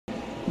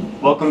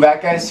Welcome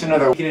back, guys, to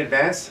another week in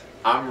advance.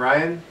 I'm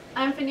Ryan.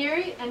 I'm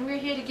Faneri, and we're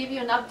here to give you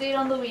an update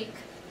on the week.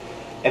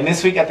 And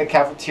this week at the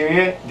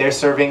cafeteria, they're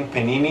serving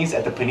paninis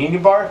at the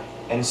panini bar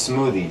and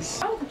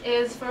smoothies.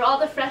 Is for all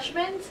the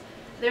freshmen.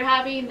 They're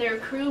having their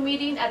crew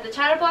meeting at the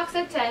Chatterbox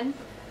at 10.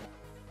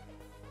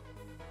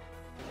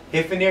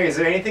 Hey Faneri, is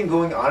there anything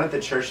going on at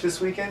the church this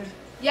weekend?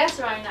 Yes,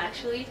 Ryan,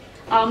 actually.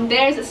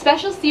 There's a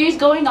special series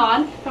going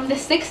on from the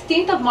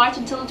 16th of March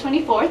until the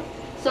 24th.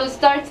 So it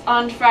starts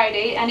on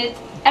Friday, and it's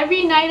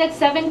every night at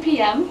 7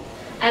 p.m.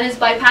 and it's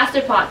by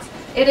Pastor Potts.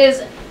 It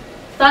is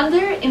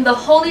Thunder in the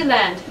Holy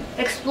Land,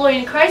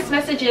 exploring Christ's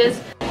messages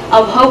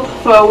of hope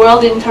for a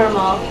world in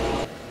turmoil.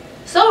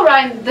 So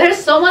Ryan, there's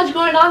so much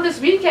going on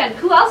this weekend.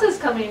 Who else is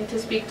coming to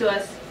speak to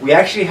us? We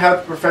actually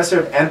have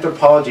Professor of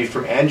Anthropology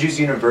from Andrews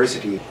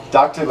University,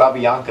 Dr.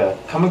 Lambianca,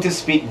 coming to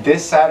speak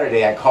this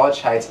Saturday at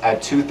College Heights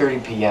at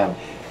 2:30 p.m.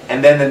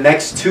 and then the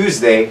next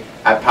Tuesday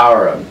at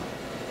Power Up.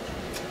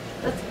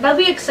 That'll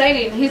be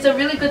exciting. He's a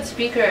really good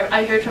speaker,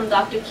 I heard from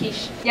Dr.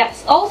 Kish.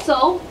 Yes,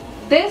 also,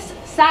 this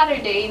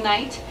Saturday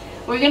night,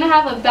 we're going to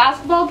have a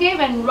basketball game,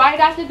 and right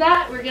after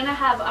that, we're going to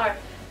have our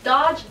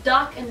Dodge,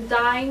 Duck, and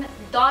Dine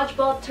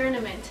Dodgeball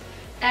Tournament.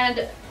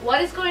 And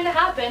what is going to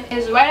happen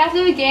is right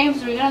after the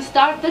games, we're going to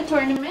start the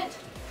tournament,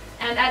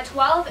 and at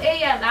 12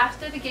 a.m.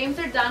 after the games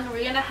are done,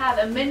 we're going to have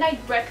a midnight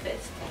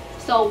breakfast.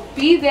 So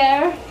be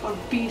there or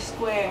be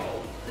square.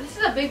 This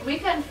is a big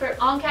weekend for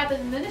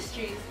on-campus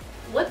ministries.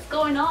 What's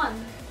going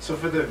on? So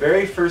for the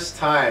very first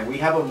time, we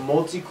have a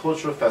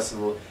multicultural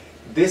festival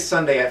this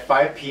Sunday at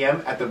 5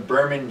 p.m. at the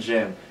Burman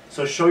gym.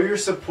 So show your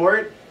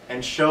support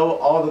and show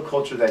all the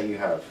culture that you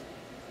have.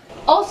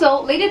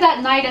 Also, later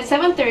that night at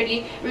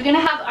 7:30, we're going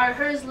to have our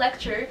HERS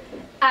lecture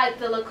at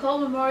the Lacole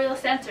Memorial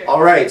Center.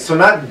 Alright, so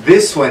not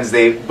this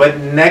Wednesday, but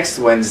next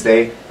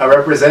Wednesday, a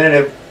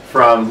representative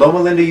from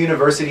Loma Linda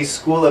University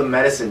School of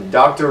Medicine,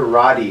 Dr.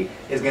 Roddy,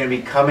 is going to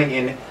be coming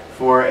in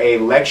for a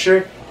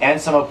lecture and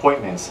some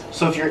appointments.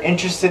 So if you're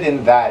interested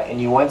in that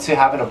and you want to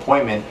have an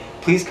appointment,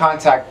 please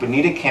contact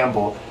Bonita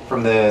Campbell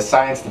from the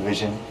Science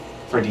Division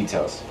for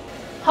details.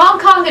 Hong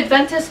Kong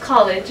Adventist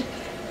College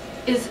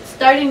is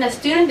starting a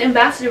student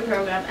ambassador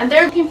program, and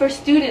they're looking for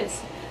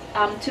students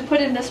to put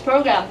in this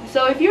program.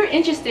 So if you're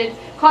interested,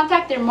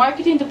 contact their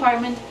marketing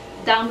department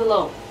down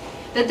below.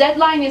 The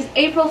deadline is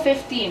April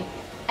 15.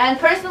 And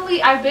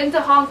personally, I've been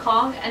to Hong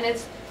Kong, and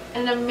it's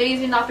an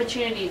amazing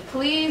opportunity.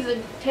 Please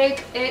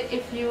take it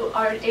if you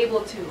are able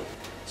to.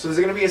 So there's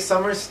going to be a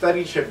summer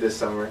study trip this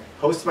summer,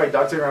 hosted by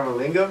Dr.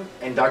 Ramalingam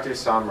and Dr.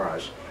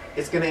 Samraj.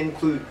 It's going to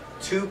include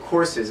 2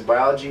 courses,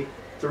 Biology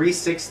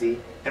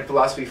 360 and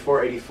Philosophy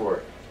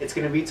 484. It's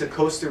going to be to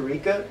Costa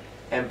Rica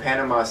and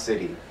Panama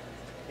City.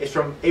 It's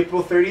from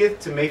April 30th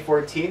to May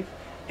 14th,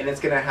 and it's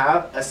going to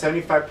have a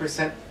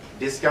 75%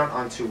 discount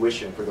on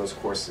tuition for those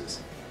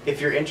courses. If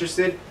you're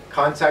interested,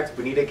 contact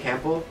Bonita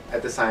Campbell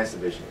at the Science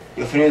Division.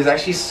 There's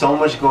actually so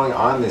much going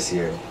on this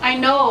year. I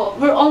know,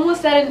 we're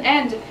almost at an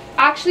end.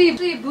 Actually,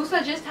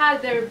 BUSA just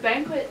had their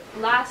banquet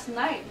last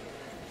night.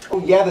 Oh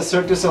yeah, the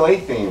Cirque du Soleil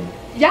theme.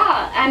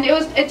 Yeah, and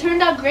it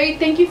turned out great.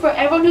 Thank you for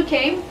everyone who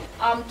came.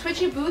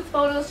 Twitchy booth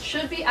photos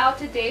should be out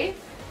today.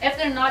 If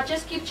they're not,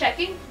 just keep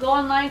checking. Go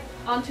online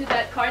onto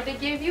that card they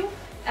gave you,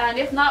 and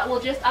if not,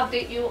 we'll just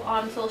update you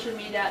on social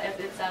media if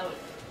it's out.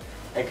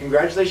 And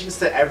congratulations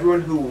to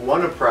everyone who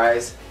won a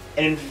prize.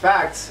 And in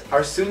fact,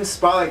 our student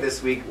spotlight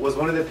this week was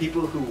one of the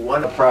people who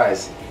won a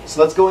prize. So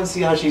let's go and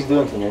see how she's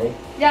doing, Faneri.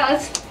 Yeah,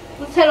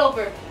 let's head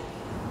over.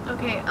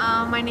 Okay,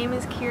 my name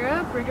is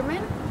Kira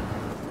Burman.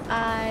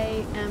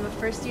 I am a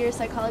first-year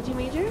psychology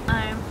major.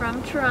 I'm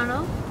from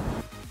Toronto.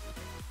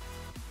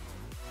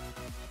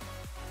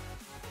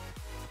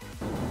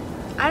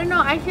 I don't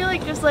know, I feel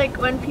like just like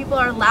when people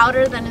are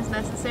louder than is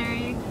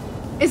necessary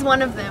is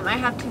one of them. I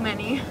have too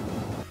many.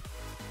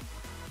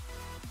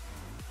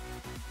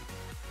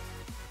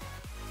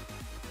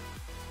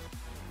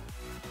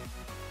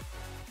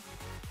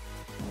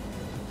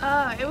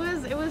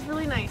 It was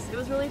really nice. It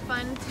was really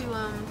fun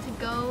to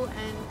go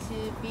and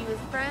to be with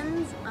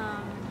friends.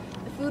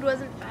 The food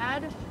wasn't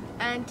bad,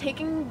 and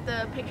taking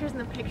the pictures in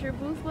the picture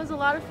booth was a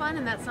lot of fun,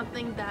 and that's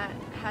something that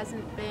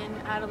hasn't been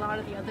at a lot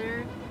of the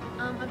other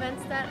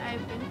events that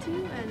I've been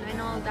to, and I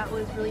know that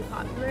was really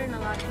popular and a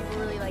lot of people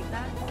really like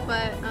that.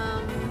 But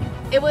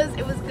it was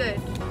good,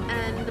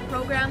 and the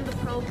program was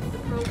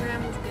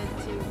good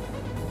too.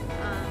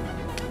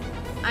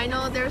 I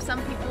know there are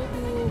some people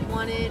who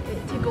wanted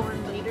it to go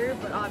on later,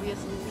 but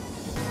obviously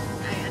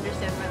I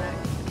understand why that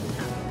didn't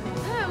happen.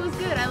 Yeah, it was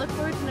good. I look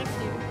forward to next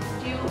year.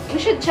 We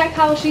should check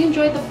how she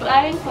enjoyed the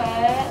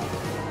banquet.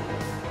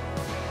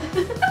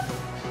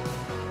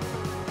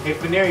 Hey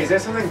Faneri, is there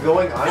something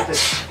going on at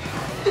this?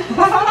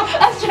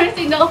 I was trying to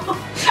say no.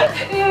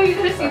 You're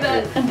gonna see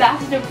the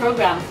ambassador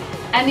program,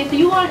 and if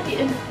you want,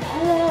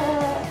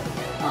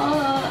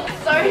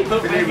 sorry.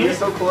 Faneri, we're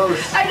so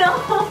close. I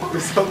know. We're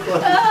so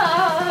close.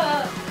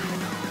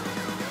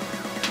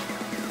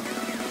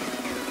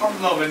 I'm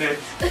loving it.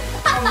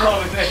 I'm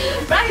loving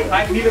it. Right.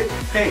 I need it.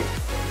 Hey,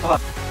 hold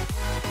on.